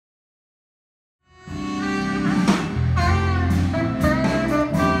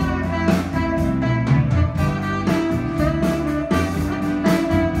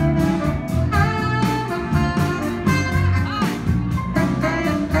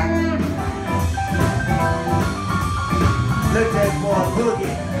for a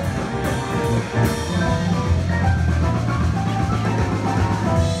boogie.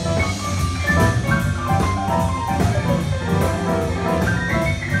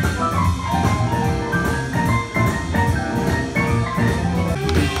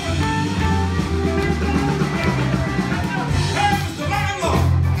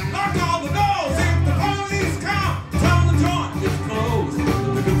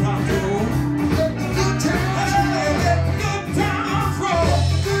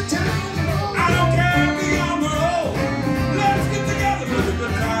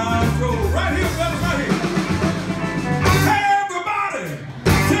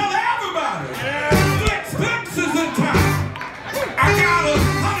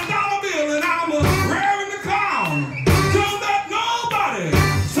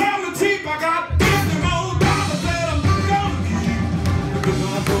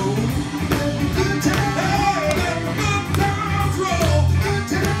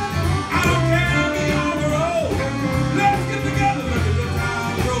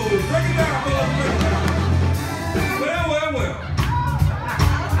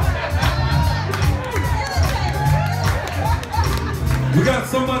 We got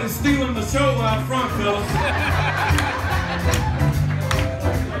somebody stealing the show out front, fellas.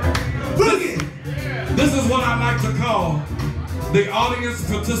 Boogie! This is what I like to call the audience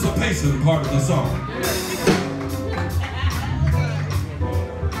participation part of the song.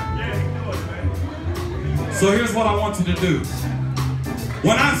 So here's what I want you to do.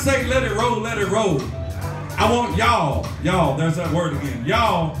 When I say let it roll, I want y'all, there's that word again,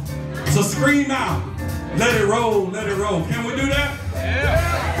 y'all to scream out, let it roll, let it roll. Can we do that? Yeah.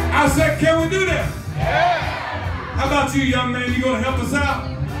 I said, can we do that? Yeah. How about you, young man? You gonna help us out?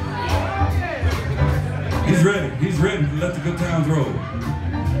 He's ready to let the good times roll.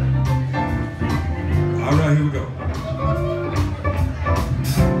 All right, here we go.